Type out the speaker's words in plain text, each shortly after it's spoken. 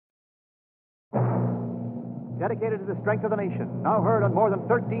dedicated to the strength of the nation, now heard on more than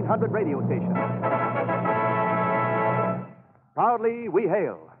 1,300 radio stations. Proudly, we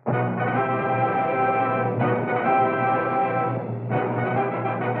hail.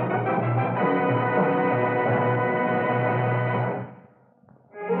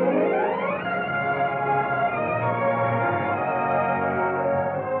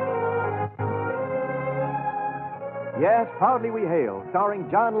 Yes, Proudly We Hail, starring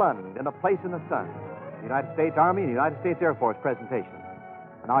John Lund in A Place in the Sun, the United States Army and United States Air Force presentation.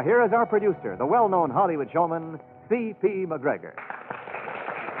 And now here is our producer, the well-known Hollywood showman, C.P. McGregor.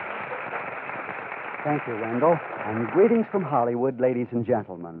 Thank you, Wendell. And greetings from Hollywood, ladies and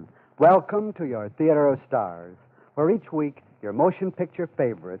gentlemen. Welcome to your Theater of Stars, where each week your motion picture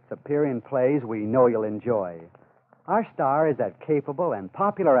favorites appear in plays we know you'll enjoy. Our star is that capable and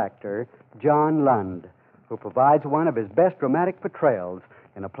popular actor, John Lund, who provides one of his best dramatic portrayals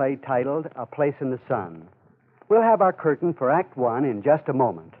in a play titled A Place in the Sun. We'll have our curtain for Act One in just a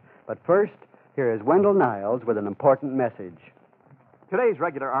moment. But first, here is Wendell Niles with an important message. Today's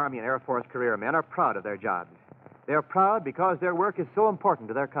regular Army and Air Force career men are proud of their jobs. They're proud because their work is so important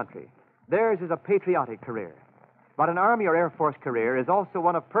to their country. Theirs is a patriotic career. But an Army or Air Force career is also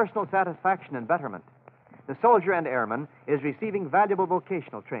one of personal satisfaction and betterment. The soldier and airman is receiving valuable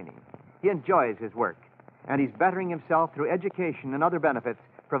vocational training. He enjoys his work, and he's bettering himself through education and other benefits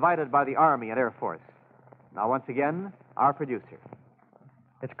provided by the Army and Air Force. Now, once again, our producer.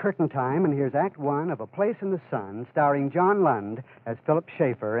 It's curtain time, and here's Act One of A Place in the Sun, starring John Lund as Philip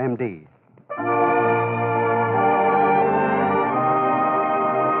Schaefer, M.D.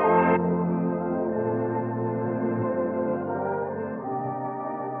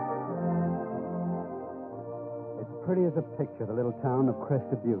 It's pretty as a picture, the little town of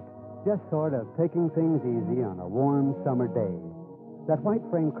Crested Butte. Just sort of taking things easy on a warm summer day. That white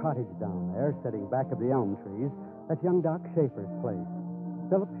frame cottage down there, sitting back of the elm trees, that's young Doc Schaefer's place.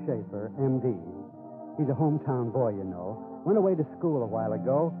 Philip Schaefer, M.D. He's a hometown boy, you know. Went away to school a while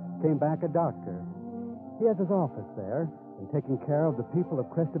ago, came back a doctor. He has his office there, and taking care of the people of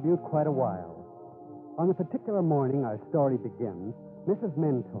Crested Butte quite a while. On the particular morning our story begins, Mrs.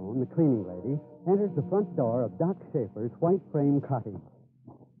 Mentone, the cleaning lady, enters the front door of Doc Schaefer's white frame cottage.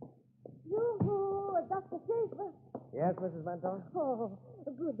 Yoo-hoo, Dr. Schaefer. Yes, Mrs. Mentone? Oh,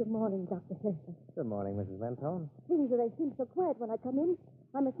 good morning, Dr. Schaefer. Good morning, Mrs. Mentone. Things they seem so quiet when I come in.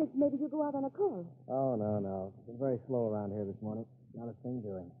 I must think maybe you go out on a call. Oh, no. It's been very slow around here this morning. Not a thing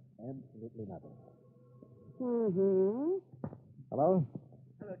doing. Absolutely nothing. Mm-hmm. Hello?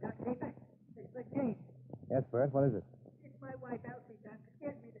 Hello, Dr. Schaefer. It's Jane. Yes, Bert, what is it? It's my wife, Elsie, Doctor.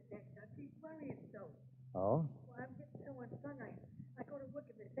 Scares me to death, Doc. She's worrying so. Oh? Well, I'm getting so unsung. I go to work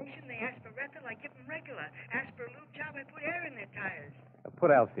at the station. They ask for rental. I give them regular. Ask for a lube job. I put air in their tires.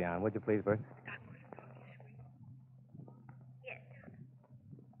 Put Elsie on, would you please, Bert? Doc wants to talk to you, sweet. Yes, Doc.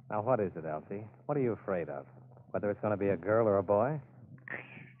 Now, what is it, Elsie? What are you afraid of? Whether it's going to be a girl or a boy?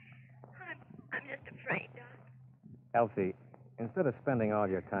 I'm just afraid, Doc. Elsie, instead of spending all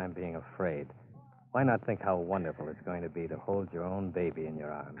your time being afraid, why not think how wonderful it's going to be to hold your own baby in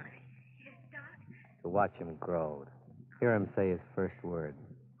your arms? Yes, Doc. To watch him grow. Hear him say his first word.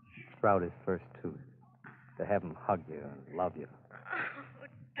 Sprout his first tooth. To have him hug you and love you. Oh,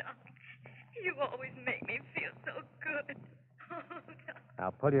 Doc. You always make me feel so good. Oh, Doc.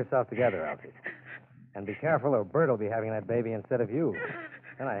 Now, pull yourself together, Elsie. And be careful, or Bert will be having that baby instead of you.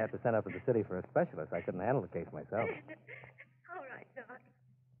 Then I have to send up to the city for a specialist. I couldn't handle the case myself. All right, Doc.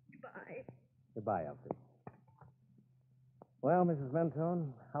 Goodbye. Goodbye, Elsie. Well, Mrs.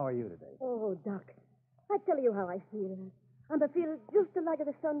 Mentone, how are you today? Oh, Doc, I tell you how I feel. And I feel just like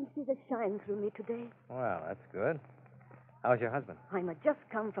the sun sees a shine through me today. Well, that's good. How's your husband? I'm just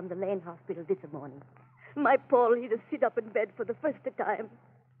come from the Lane Hospital this morning. My Paul, he'd sit up in bed for the first time.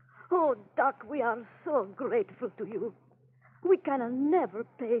 Oh, Doc, we are so grateful to you. We can never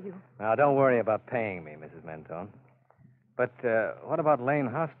pay you. Now, don't worry about paying me, Mrs. Mentone. But what about Lane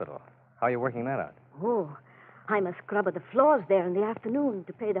Hospital? How are you working that out? Oh, I must scrub the floors there in the afternoon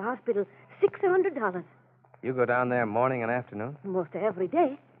to pay the hospital $600. You go down there morning and afternoon? Most every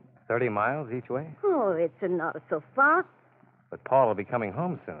day. 30 miles each way? Oh, it's not so far. But Paul will be coming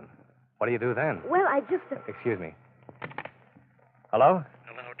home soon. What do you do then? Well, I just... Excuse me. Hello?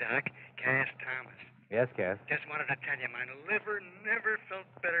 Hello, Doc. Cass Thomas. Yes, Cass. Just wanted to tell you my liver never felt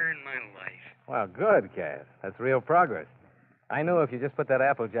better in my life. Well, good, Cass. That's real progress. I knew if you just put that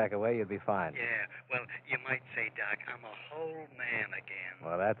Applejack away, you'd be fine. Yeah, well, you might say, Doc, I'm a whole man again.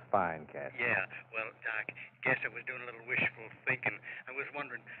 Well, that's fine, Cass. Yeah, well, Doc, guess I was doing a little wishful thinking. I was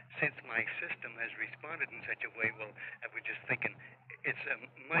wondering, since my system has responded in such a way, well, I was just thinking, it's a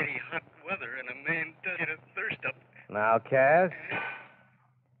mighty hot weather, and a man does get a thirst Now, Cass.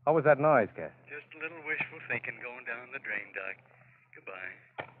 What was that noise, Cass? Just a little wishful thinking going down the drain, Doc.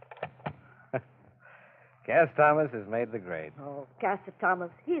 Goodbye. Cass Thomas has made the grade. Oh, Castor Thomas,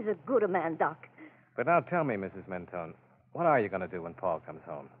 he's a good a man, Doc. But now tell me, Mrs. Mentone, what are you going to do when Paul comes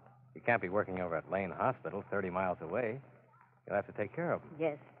home? You can't be working over at Lane Hospital, 30 miles away. You'll have to take care of him.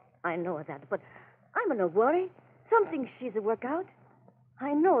 Yes, I know that, but I'm no worry. Something she's a work out.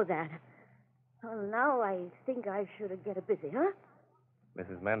 I know that. Well, now I think I should get busy, huh?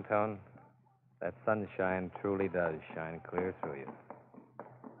 Mrs. Mentone, that sunshine truly does shine clear through you.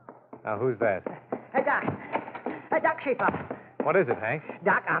 Now, who's that? Hey, Doc. Hey, Doc Schaefer. What is it, Hank?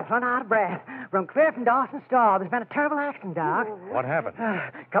 Doc, I'm running out of breath. From clear from Dawson's store, there's been a terrible accident, Doc. What happened?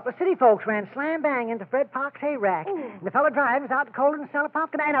 A couple of city folks ran slam-bang into Fred Park's hay rack. And the fellow driving was out colder than a cellar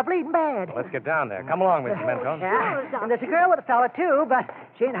pumpkin and a bleeding bad. Well, let's get down there. Come along, Mrs. Mentone. Yeah, and there's a girl with a fella, too, but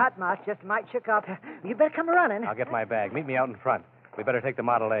she ain't hot much, just a mite shook up. You better come running. I'll get my bag. Meet me out in front. We better take the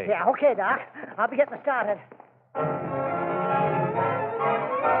Model A. Yeah, okay, Doc. I'll be getting started.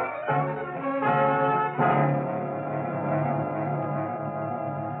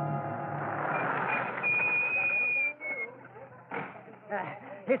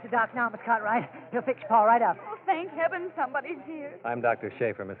 Here's the doc now, Miss Cartwright. He'll fix Paul right up. Oh, thank heaven somebody's here. I'm Dr.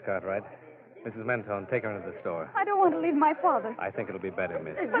 Schaefer, Miss Cartwright. Mrs. Mentone, take her into the store. I don't want to leave my father. I think it'll be better,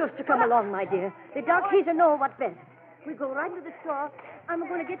 miss. Just to come along, my dear. The Doc, he's a know what best. We go right to the store. I'm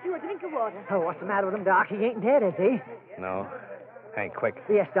going to get you a drink of water. Oh, what's the matter with him, Doc? He ain't dead, is he? No. Hank, quick.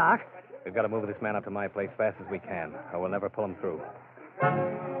 Yes, Doc. We've got to move this man up to my place fast as we can, or we'll never pull him through.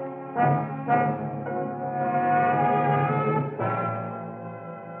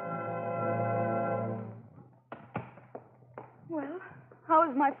 Well, how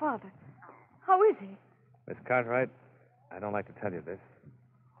is my father? How is he? Miss Cartwright, I don't like to tell you this.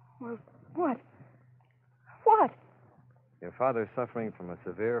 Well, what? What? Your father's suffering from a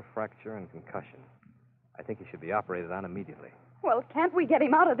severe fracture and concussion. I think he should be operated on immediately. Well, can't we get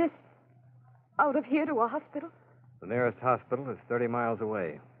him out of this? Out of here to a hospital? The nearest hospital is 30 miles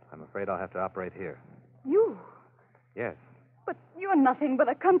away. I'm afraid I'll have to operate here. You? Yes, But you're nothing but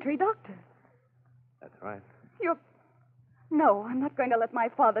a country doctor. that's right. You're... No, I'm not going to let my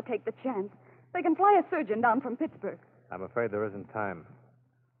father take the chance. They can fly a surgeon down from Pittsburgh. I'm afraid there isn't time.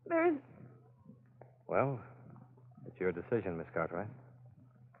 There is... Well, it's your decision, Miss Cartwright.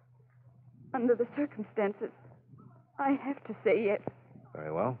 Under the circumstances, I have to say yes.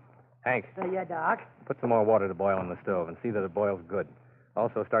 Very well. Hank, Yeah, Doc. put some more water to boil on the stove and see that it boils good.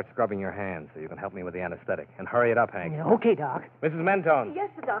 Also, start scrubbing your hands so you can help me with the anesthetic. And hurry it up, Hank. Yeah, okay, Doc. Mrs. Mentone, Yes,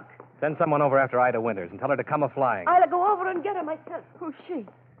 the Doc. send someone over after Ida Winters and tell her to come a-flying. I'll go over and get her myself. Who's she?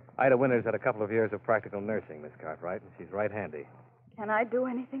 Ida Winters had a couple of years of practical nursing, Miss Cartwright, and she's right handy. Can I do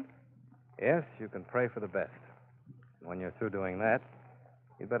anything? Yes, you can pray for the best. And when you're through doing that,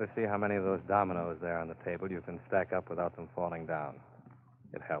 you'd better see how many of those dominoes there on the table you can stack up without them falling down.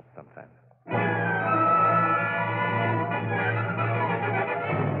 It helps sometimes.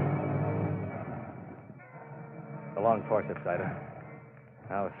 The long forceps, Ida.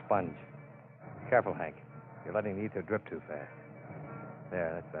 Now a sponge. Careful, Hank. You're letting the ether drip too fast.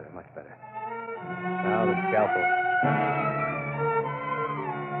 There, that's better, much better. Now the scalpel.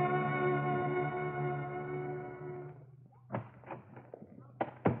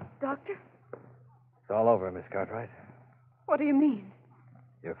 Doctor? It's all over, Miss Cartwright. What do you mean?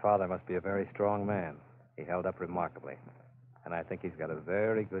 Your father must be a very strong man. He held up remarkably. And I think he's got a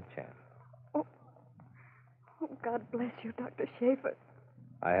very good chance. Oh, God bless you, Dr. Schaefer.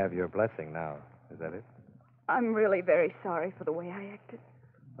 I have your blessing now. Is that it? I'm really very sorry for the way I acted.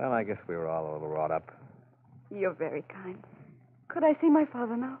 Well, I guess we were all a little wrought up. You're very kind. Could I see my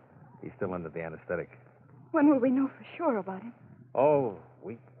father now? He's still under the anesthetic. When will we know for sure about him? Oh, a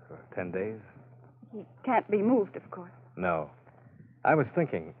week or 10 days? He can't be moved, of course. No. I was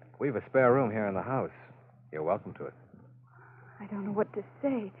thinking, we've a spare room here in the house. You're welcome to it. I don't know what to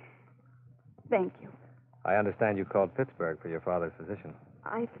say. Thank you. I understand you called Pittsburgh for your father's physician.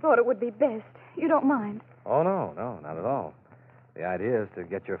 I thought it would be best. You don't mind? Oh, no, not at all. The idea is to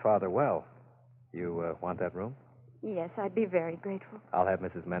get your father well. You want that room? Yes, I'd be very grateful. I'll have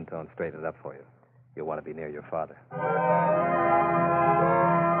Mrs. Mentone straighten it up for you. You'll want to be near your father.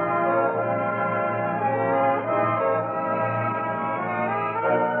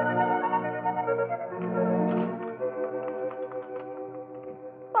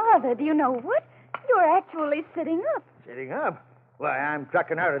 Father, do you know what? You're actually sitting up. Sitting up? Why, I'm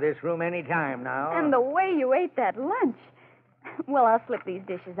trucking out of this room any time now. And the way you ate that lunch. Well, I'll slip these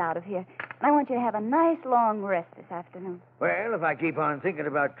dishes out of here. And I want you to have a nice long rest this afternoon. Well, if I keep on thinking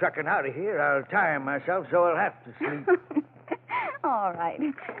about trucking out of here, I'll tire myself so I'll have to sleep. All right.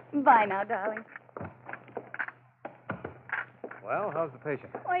 Bye now, darling. Well, how's the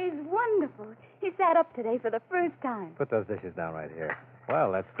patient? Oh, he's wonderful. He sat up today for the first time. Put those dishes down right here.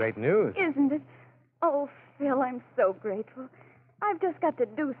 Well, that's great news. Isn't it? Oh, Phil, I'm so grateful. I've just got to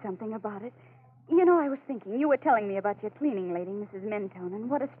do something about it. You know, I was thinking, you were telling me about your cleaning lady, Mrs. Mentone, and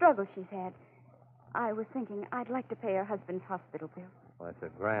what a struggle she's had. I was thinking I'd like to pay her husband's hospital bill. Well, that's a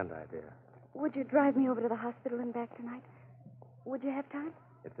grand idea. Would you drive me over to the hospital and back tonight? Would you have time?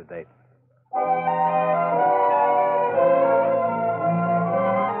 It's a date.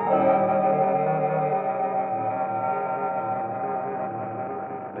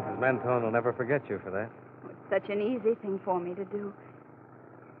 Mrs. Mentone will never forget you for that. It's such an easy thing for me to do.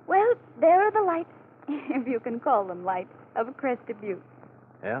 Well, there are the lights, if you can call them lights, of Crested Butte.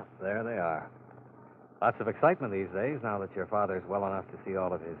 Yeah, there they are. Lots of excitement these days now that your father's well enough to see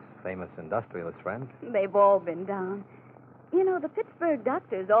all of his famous industrialist friends. They've all been down. You know, the Pittsburgh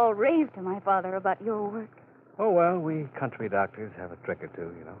doctors all raved to my father about your work. Oh, well, we country doctors have a trick or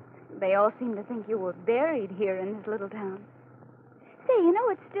two, you know. They all seem to think you were buried here in this little town. Say, you know,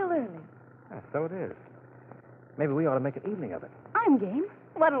 it's still early. Yeah, so it is. Maybe we ought to make an evening of it. I'm game.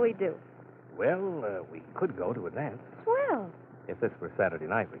 What'll we do? Well, we could go to a dance. Swell. If this were Saturday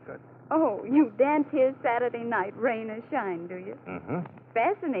night, we could. Oh, you dance here Saturday night, rain or shine, do you? Mm-hmm.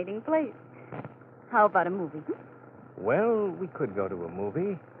 Fascinating place. How about a movie? Well, we could go to a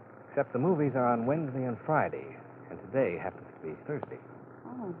movie, except the movies are on Wednesday and Friday, and today happens to be Thursday.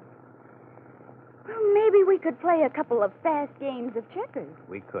 Oh. Well, maybe we could play a couple of fast games of checkers.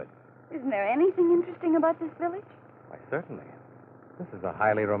 We could. Isn't there anything interesting about this village? Why, certainly. This is a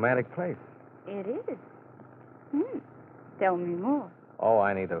highly romantic place. It is. Tell me more. Oh,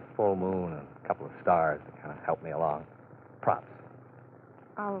 I need a full moon and a couple of stars to kind of help me along. Props.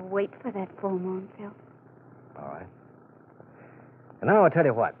 I'll wait for that full moon, Phil. All right. And now I'll tell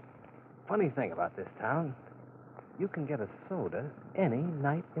you what. Funny thing about this town, you can get a soda any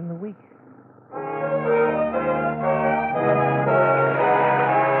night in the week.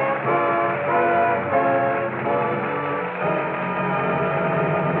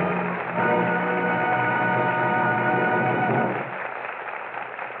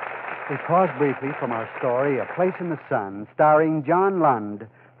 We pause briefly from our story, A Place in the Sun, starring John Lund,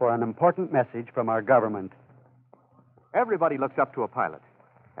 for an important message from our government. Everybody looks up to a pilot.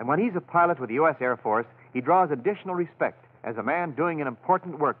 And when he's a pilot with the U.S. Air Force, he draws additional respect as a man doing an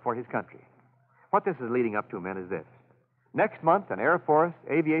important work for his country. What this is leading up to, men, is this. Next month, an Air Force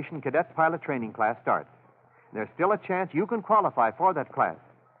aviation cadet pilot training class starts. And there's still a chance you can qualify for that class.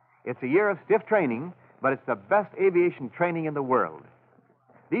 It's a year of stiff training, but it's the best aviation training in the world.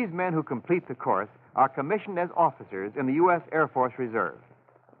 These men who complete the course are commissioned as officers in the U.S. Air Force Reserve.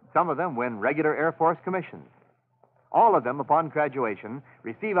 Some of them win regular Air Force commissions. All of them, upon graduation,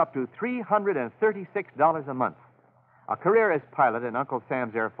 receive up to $336 a month. A career as pilot in Uncle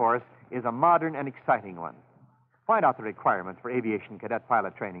Sam's Air Force is a modern and exciting one. Find out the requirements for aviation cadet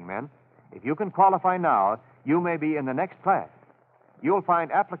pilot training, men. If you can qualify now, you may be in the next class. You'll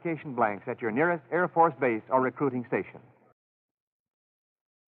find application blanks at your nearest Air Force base or recruiting station.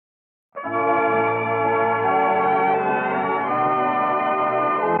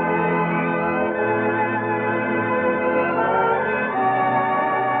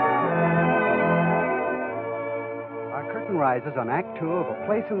 Rises on Act Two of A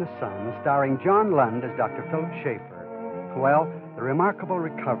Place in the Sun, starring John Lund as Dr. Philip Schaefer. Well, the remarkable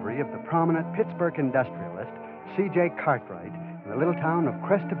recovery of the prominent Pittsburgh industrialist, C.J. Cartwright, in the little town of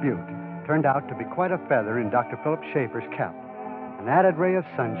Crested Butte, turned out to be quite a feather in Dr. Philip Schaefer's cap. An added ray of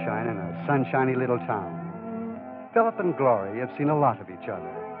sunshine in a sunshiny little town. Philip and Glory have seen a lot of each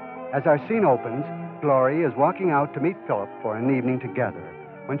other. As our scene opens, Glory is walking out to meet Philip for an evening together,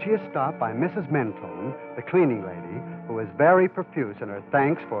 when she is stopped by Mrs. Mentone, the cleaning lady, who is very profuse in her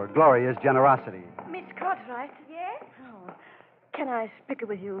thanks for Gloria's generosity. Miss Cartwright? Yes? Oh, can I speak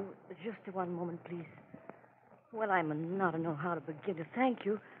with you just one moment, please? Well, I'm not know how to begin to thank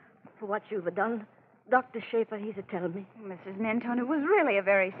you for what you've done. Dr. Schaefer, he's a telling me. Mrs. Mentone, it was really a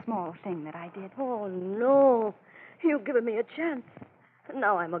very small thing that I did. Oh, no. You've given me a chance.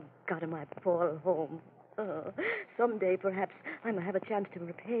 Now I'm got my poor home. Someday, perhaps, I may have a chance to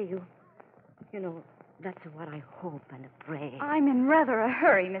repay you. You know, that's what I hope and pray. I'm in rather a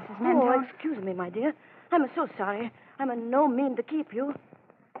hurry, Mrs. Mentone. Oh, excuse me, my dear. I'm so sorry. I'm in no mean to keep you.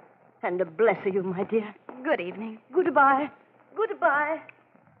 And bless you, my dear. Good evening. Goodbye. Goodbye.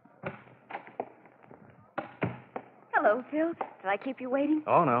 Hello, Phil. Did I keep you waiting?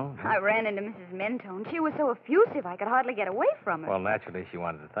 Oh, no. I ran into Mrs. Mentone. She was so effusive I could hardly get away from her. Well, naturally, she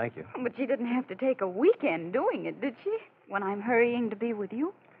wanted to thank you. But she didn't have to take a weekend doing it, did she? When I'm hurrying to be with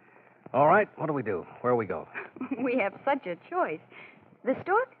you? All right, what do we do? Where we go? We have such a choice. The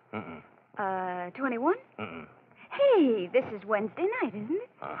store? Mm-mm. 21? Mm-mm. Hey, this is Wednesday night, isn't it?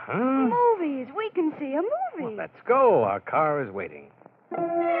 Uh-huh. Movies. We can see a movie. Well, let's go. Our car is waiting.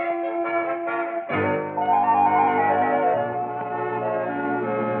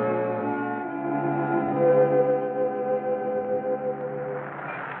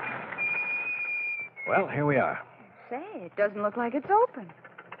 Well, here we are. Say, it doesn't look like it's open.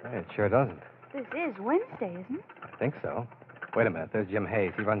 Hey, it sure doesn't. This is Wednesday, isn't it? I think so. Wait a minute. There's Jim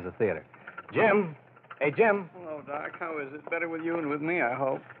Hayes. He runs the theater. Jim! Hey, Jim. Hello, Doc. How is it? Better with you and with me, I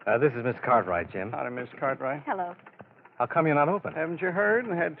hope. This is Miss Cartwright, Jim. Howdy, Miss Cartwright. Hello. How come you're not open? Haven't you heard?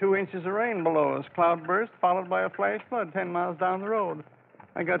 We had 2 inches of rain below us. Cloudburst followed by a flash flood 10 miles down the road.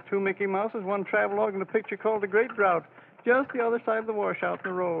 I got 2 Mickey Mouses, 1 travelogue, and a picture called The Great Drought. Just the other side of the washout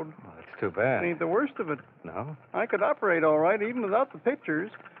in the road. Well, it's too bad. It ain't the worst of it. No? I could operate all right, even without the pictures.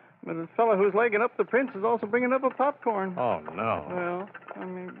 But the fellow who's legging up the prince is also bringing up a popcorn. Oh, no. Well, I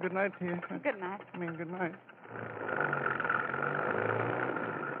mean, good night to you. Good night. Good night.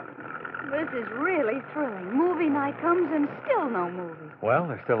 This is really thrilling. Movie night comes and still no movie. Well,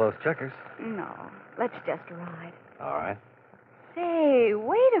 there's still those checkers. No, let's just ride. All right. Say,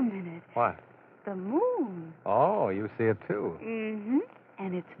 wait a minute. What? The moon. Oh, you see it, too. Mm-hmm.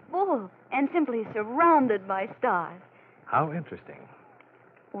 And it's full and simply surrounded by stars. How interesting.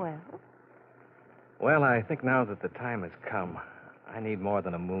 Well? Well, I think now that the time has come, I need more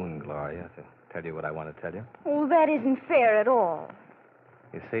than a moon, Gloria, to tell you what I want to tell you. Oh, that isn't fair at all.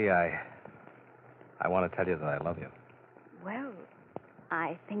 You see, I want to tell you that I love you. Well,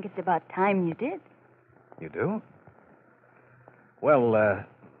 I think it's about time you did. You do? Well,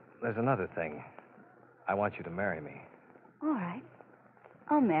 there's another thing. I want you to marry me. All right.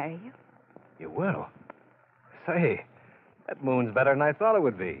 I'll marry you. You will? Say, that moon's better than I thought it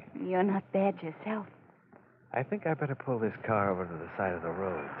would be. You're not bad yourself. I think I better pull this car over to the side of the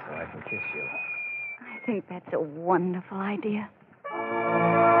road so I can kiss you. I think that's a wonderful idea.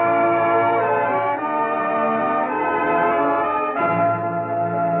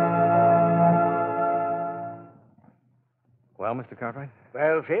 Well, Mr. Cartwright?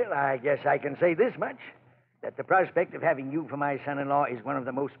 Well, Phil, I guess I can say this much, that the prospect of having you for my son-in-law is one of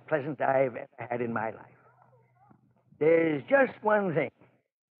the most pleasant I've ever had in my life. There's just one thing.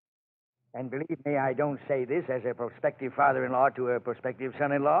 And believe me, I don't say this as a prospective father-in-law to a prospective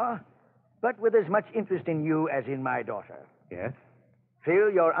son-in-law, but with as much interest in you as in my daughter. Yes?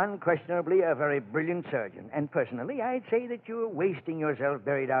 Phil, you're unquestionably a very brilliant surgeon, and personally, I'd say that you're wasting yourself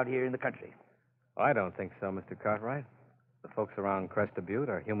buried out here in the country. I don't think so, Mr. Cartwright. The folks around Crested Butte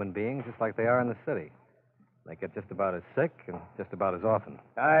are human beings just like they are in the city. They get just about as sick and just about as often.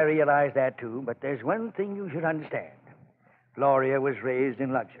 I realize that, too, but there's one thing you should understand. Gloria was raised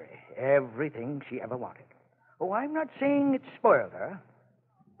in luxury. Everything she ever wanted. Oh, I'm not saying it spoiled her,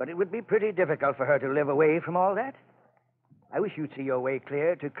 but it would be pretty difficult for her to live away from all that. I wish you'd see your way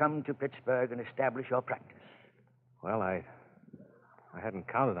clear to come to Pittsburgh and establish your practice. Well, I hadn't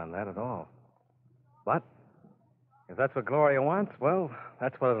counted on that at all. But if that's what Gloria wants, well,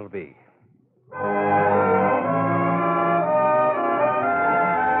 that's what it'll be.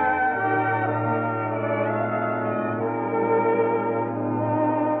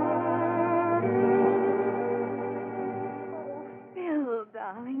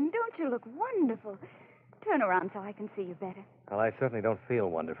 You look wonderful. Turn around so I can see you better. Well, I certainly don't feel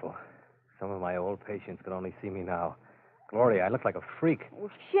wonderful. Some of my old patients could only see me now. Gloria, I look like a freak. Oh,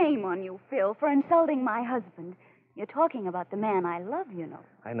 shame on you, Phil, for insulting my husband. You're talking about the man I love, you know.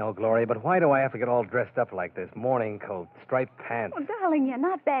 I know, Gloria, but why do I have to get all dressed up like this? Morning coat, striped pants. Oh, darling, you're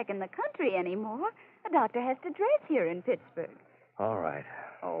not back in the country anymore. A doctor has to dress here in Pittsburgh. All right.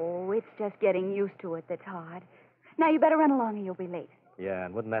 Oh, it's just getting used to it that's hard. Now, you better run along or you'll be late. Yeah,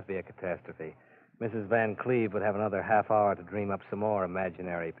 and wouldn't that be a catastrophe? Mrs. Van Cleve would have another half hour to dream up some more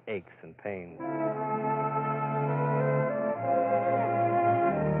imaginary aches and pains.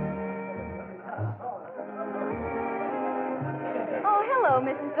 Oh, hello,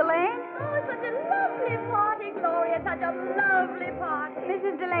 Mrs. Delane. Oh, such a lovely party, Gloria. Such a lovely party.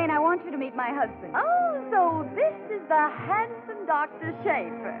 Mrs. Delane, I want you to meet my husband. Oh, so this is the handsome Dr.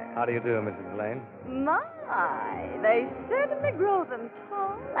 Schaefer. How do you do, Mrs. Lane? My, they certainly grow them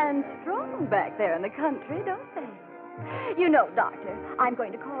tall and strong back there in the country, don't they? You know, Doctor, I'm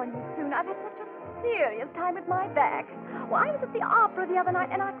going to call on you soon. I've had such a serious time with my back. Well, I was at the opera the other night,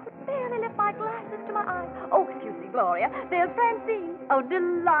 and I could barely lift my glasses to my eyes. Oh, excuse me, Gloria. There's Francine. Oh,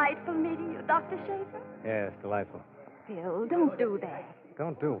 delightful meeting you, Dr. Schaefer. Yes, delightful. Phil, don't do that.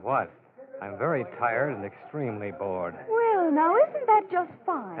 Don't do what? I'm very tired and extremely bored. Well, now, isn't that just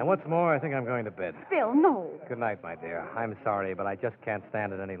fine? And what's more, I think I'm going to bed. Phil, no. Good night, my dear. I'm sorry, but I just can't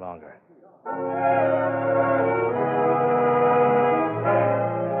stand it any longer. Phil,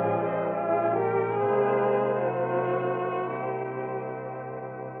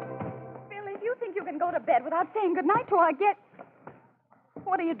 if you think you can go to bed without saying goodnight till I get...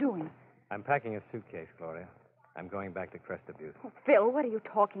 What are you doing? I'm packing a suitcase, Gloria. I'm going back to Crested Butte. Oh, Phil, what are you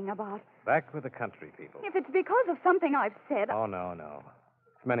talking about? Back with the country people. If it's because of something I've said... Oh, no.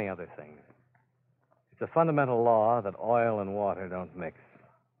 It's many other things. It's a fundamental law that oil and water don't mix.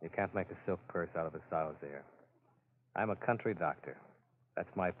 You can't make a silk purse out of a sow's ear. I'm a country doctor.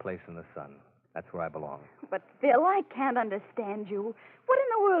 That's my place in the sun. That's where I belong. But, Phil, I can't understand you. What in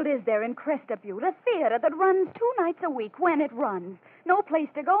the world is there in Crested Butte? A theater that runs 2 nights a week when it runs. No place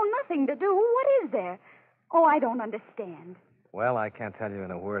to go, nothing to do. What is there? Oh, I don't understand. Well, I can't tell you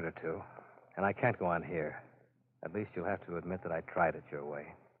in a word or two. And I can't go on here. At least you'll have to admit that I tried it your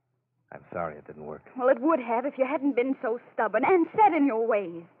way. I'm sorry it didn't work. Well, it would have if you hadn't been so stubborn and set in your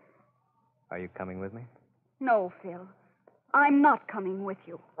ways. Are you coming with me? No, Phil. I'm not coming with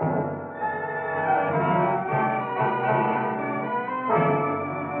you.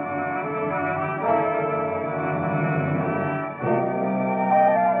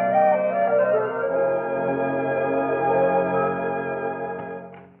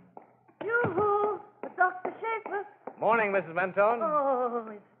 Morning, Mrs. Mentone. Oh,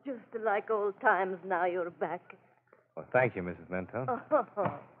 it's just like old times now you're back. Well, thank you, Mrs. Mentone.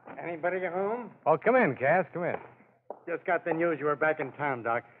 Anybody at home? Oh, come in, Cass. Come in. Just got the news you were back in town,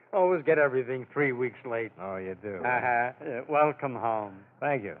 Doc. Always get everything 3 weeks late. Oh, you do? Uh-huh. Welcome home.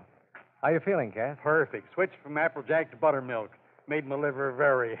 Thank you. How you feeling, Cass? Perfect. Switched from Applejack to buttermilk. Made my liver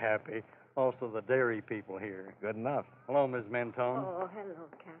very happy. Also, the dairy people here. Good enough. Hello, Miss Mentone. Oh, hello,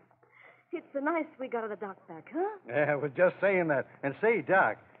 Cass. It's so nice we got the doc back, huh? Yeah, I was just saying that. And say,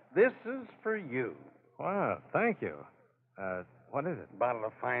 Doc, this is for you. Wow, thank you. What is it? Bottle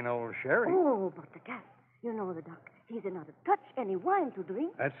of fine old sherry. Oh, but the Cass, you know the doc. He's not to touch any wine to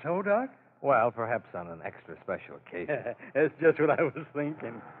drink. That's so, Doc? Well, perhaps on an extra special occasion. That's just what I was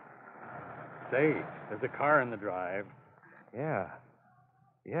thinking. Say, there's a car in the drive. Yeah.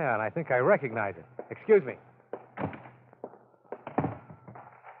 Yeah, and I think I recognize it. Excuse me.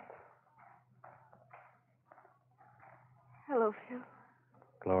 Hello, Phil.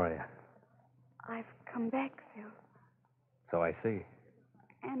 Gloria. I've come back, Phil. So I see.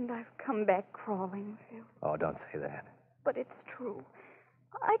 And I've come back crawling, Phil. Oh, don't say that. But it's true.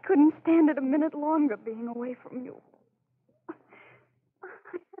 I couldn't stand it a minute longer being away from you. I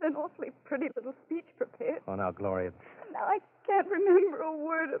had an awfully pretty little speech prepared. Oh, now, Gloria. Now I can't remember a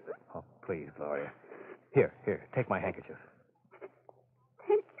word of it. Oh, please, Gloria. Here, take my handkerchief.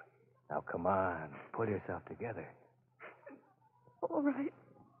 Thank you. Now, come on. Pull yourself together. All right.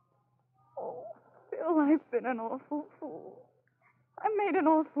 Oh, Phil, I've been an awful fool. I made an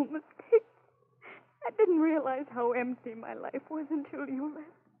awful mistake. I didn't realize how empty my life was until you left.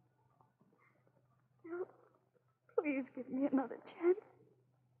 Phil, please give me another chance.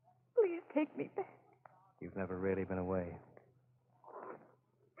 Please take me back. You've never really been away.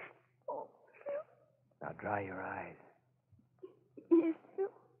 Oh, Phil. Now, dry your eyes. Yes, Phil.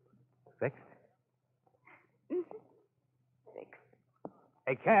 Fixed? Mm-hmm. Fixed.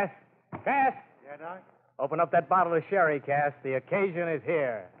 Hey, Cass. Cass! Yeah, Doc? Open up that bottle of sherry, Cass. The occasion is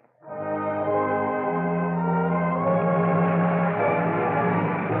here.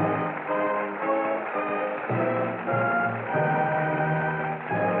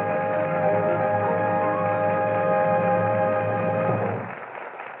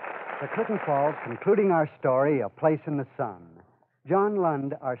 The curtain falls, concluding our story, A Place in the Sun. John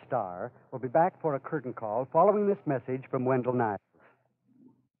Lund, our star, will be back for a curtain call following this message from Wendell Niles.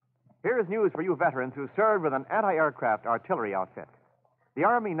 Here's news for you veterans who served with an anti-aircraft artillery outfit. The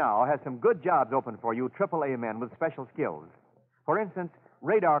Army now has some good jobs open for you AAA men with special skills. For instance,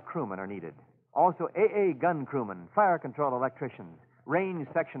 radar crewmen are needed. Also, AA gun crewmen, fire control electricians, range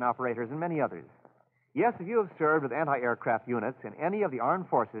section operators, and many others. Yes, if you have served with anti-aircraft units in any of the armed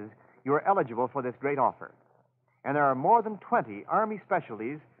forces, you are eligible for this great offer. And there are more than 20 Army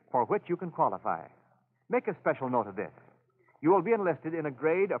specialties for which you can qualify. Make a special note of this. You will be enlisted in a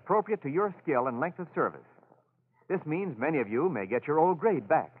grade appropriate to your skill and length of service. This means many of you may get your old grade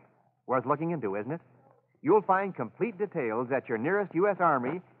back. Worth looking into, isn't it? You'll find complete details at your nearest U.S.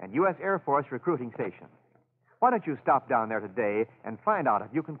 Army and U.S. Air Force recruiting station. Why don't you stop down there today and find out if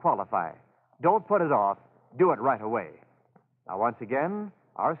you can qualify? Don't put it off. Do it right away. Now, once again,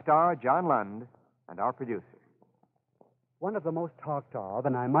 our star, John Lund, and our producer. One of the most talked of,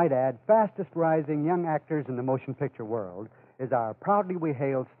 and I might add, fastest rising young actors in the motion picture world is our proudly we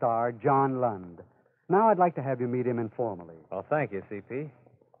hail star, John Lund. Now I'd like to have you meet him informally. Well, thank you, CP.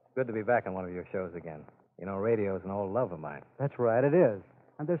 It's good to be back on one of your shows again. You know, radio is an old love of mine. That's right, it is.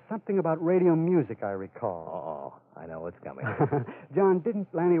 And there's something about radio music I recall. Oh, I know what's coming. John, didn't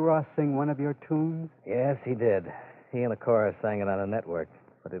Lanny Ross sing one of your tunes? Yes, he did. He and the chorus sang it on a network,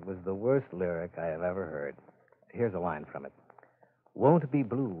 but it was the worst lyric I have ever heard. Here's a line from it. Won't be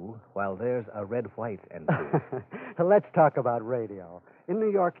blue while there's a red, white, and blue. Let's talk about radio. In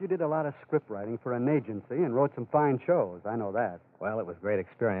New York, you did a lot of script writing for an agency and wrote some fine shows. I know that. Well, it was a great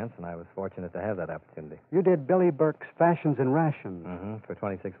experience, and I was fortunate to have that opportunity. You did Billy Burke's Fashions and Rations. For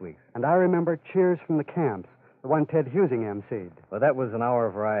 26 weeks. And I remember Cheers from the Camps, the one Ted Husing emceed. Well, that was an hour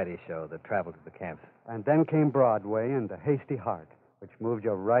variety show that traveled to the camps. And then came Broadway and A Hasty Heart, which moved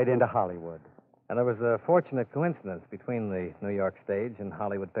you right into Hollywood. And there was a fortunate coincidence between the New York stage and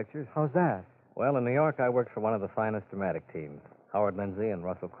Hollywood pictures. How's that? Well, in New York, I worked for one of the finest dramatic teams, Howard Lindsay and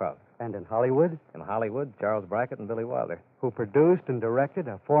Russell Crouse. And in Hollywood? In Hollywood, Charles Brackett and Billy Wilder. Who produced and directed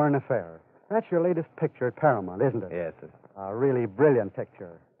A Foreign Affair. That's your latest picture at Paramount, isn't it? Yes. A really brilliant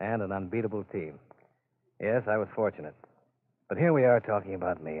picture. And an unbeatable team. Yes, I was fortunate. But here we are talking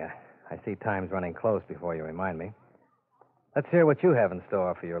about me. I see time's running close before you remind me. Let's hear what you have in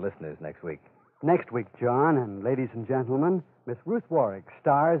store for your listeners next week. Next week, John, and ladies and gentlemen, Miss Ruth Warwick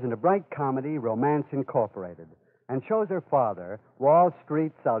stars in a bright comedy, Romance Incorporated, and shows her father, Wall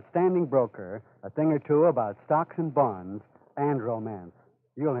Street's outstanding broker, a thing or two about stocks and bonds and romance.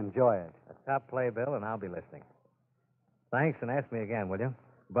 You'll enjoy it. A top playbill, and I'll be listening. Thanks, and ask me again, will you?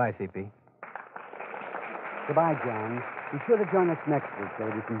 Goodbye, CP. Goodbye, John. Be sure to join us next week,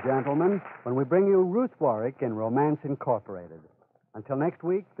 ladies and gentlemen, when we bring you Ruth Warwick in Romance Incorporated. Until next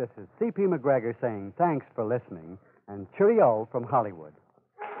week, this is C.P. McGregor saying thanks for listening, and cheerio from Hollywood.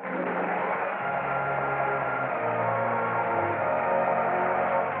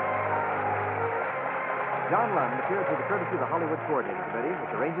 John Lund appears with the courtesy of the Hollywood Coordinating Committee,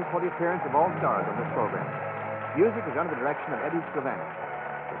 which arranges for the appearance of all stars on this program. Music is under the direction of Eddie Scrivani.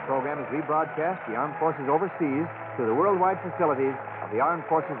 This program is rebroadcast the armed forces overseas through the worldwide facilities of the Armed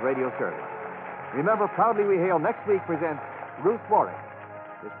Forces Radio Service. Remember, Proudly We Hail next week presents Ruth Warwick.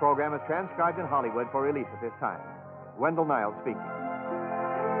 This program is transcribed in Hollywood for release at this time. Wendell Niles speaking.